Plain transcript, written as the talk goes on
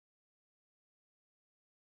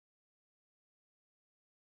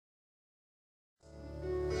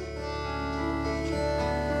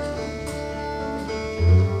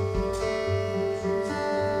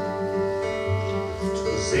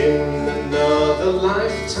the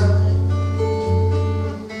lifetime,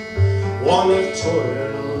 one of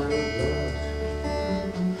toil and blood.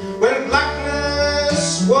 When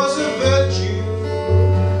blackness was a virtue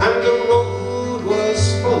and the road was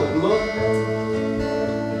full of mud,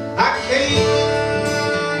 I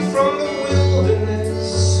came from the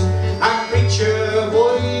wilderness, a creature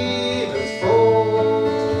void of form.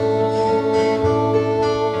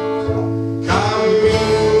 Come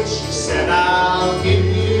in, she said, I'll give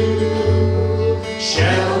you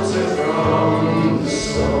shelter from the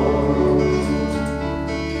storm.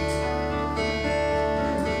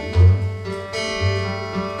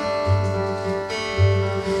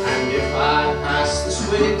 And if I pass this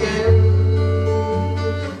way again,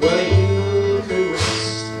 well, you can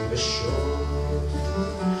rest assured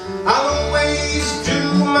I'll always do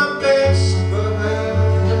my best for her,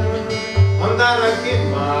 on that I give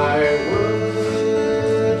my word.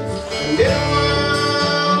 And in a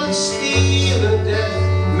world of steel and death,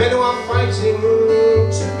 men who are fighting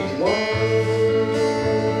to be won.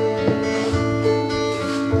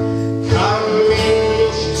 Come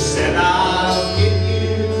in, she said, I'll give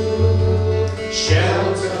you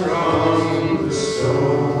shelter from the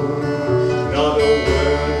storm. Not a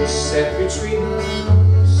word was said between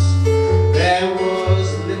us, there was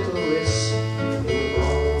little risk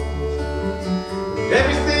involved. And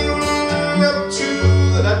everything up to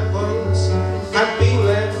that point had been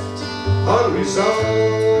left unresolved.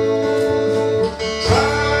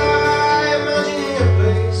 Try imagining a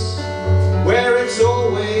place where it's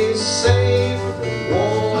always safe and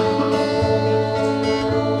warm.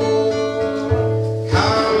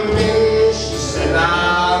 Come in, she said,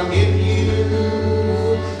 I'll give you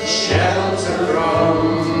shelter from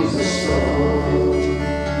the storm.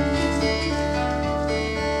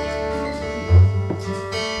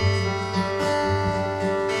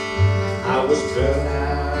 I was burned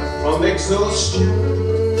out from exhaustion,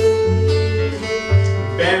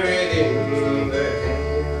 buried in the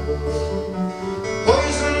hail,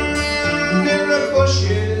 poisoned in the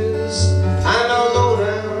bushes, and alone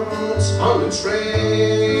out on the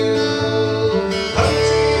trail,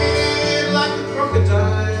 hunted like a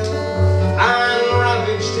crocodile and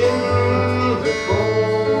ravaged in the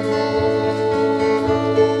cold.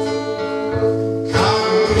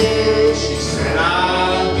 Come in, she said,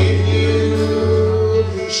 I'll give you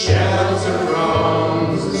shelter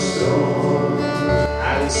from the storm.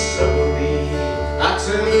 And suddenly I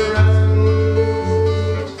turned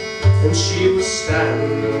around, and she was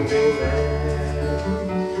standing there,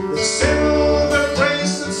 with silver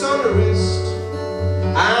bracelets on her wrist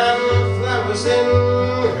and flowers in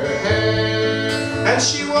her hair. And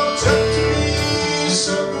she walked up to me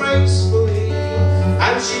so gracefully,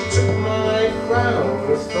 and she took my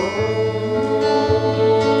crown of thorns.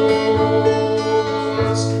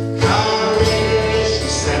 Come in, she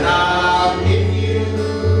said, I'll give you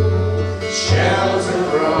shelter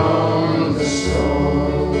from the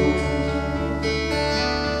storm.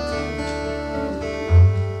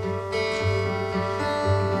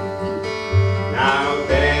 Now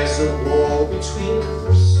there's a wall between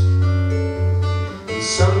us, and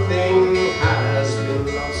something has been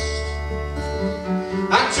lost.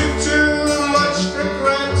 I took too much for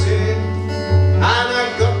granted, and I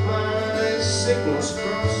got my signals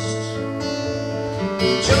crossed.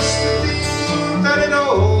 Just to think that it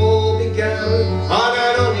all began on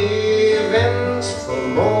an uneventful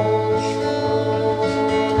morn.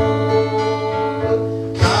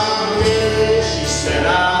 Come in, she said,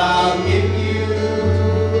 I'll give you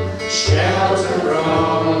shelter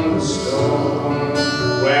from the storm.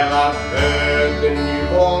 Well, I've heard the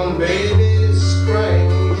newborn babies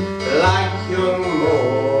crying like young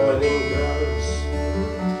morning doves,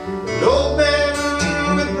 and old men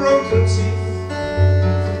with broken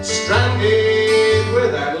teeth, stranded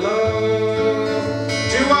without love.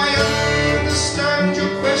 Do I understand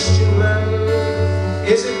your question, man?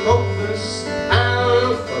 Is it hopeless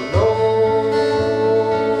and forlorn?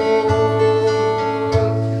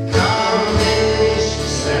 Come in, she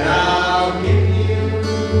said, I'll give you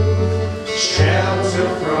shelter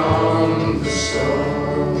from the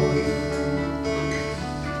storm.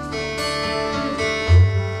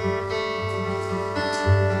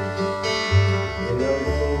 In a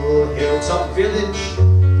little hilltop village,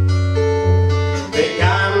 they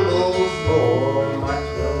gambled for my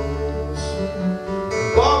clothes,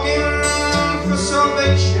 bargain for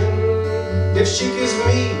salvation if she gives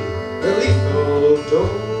me a lethal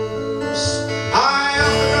dose.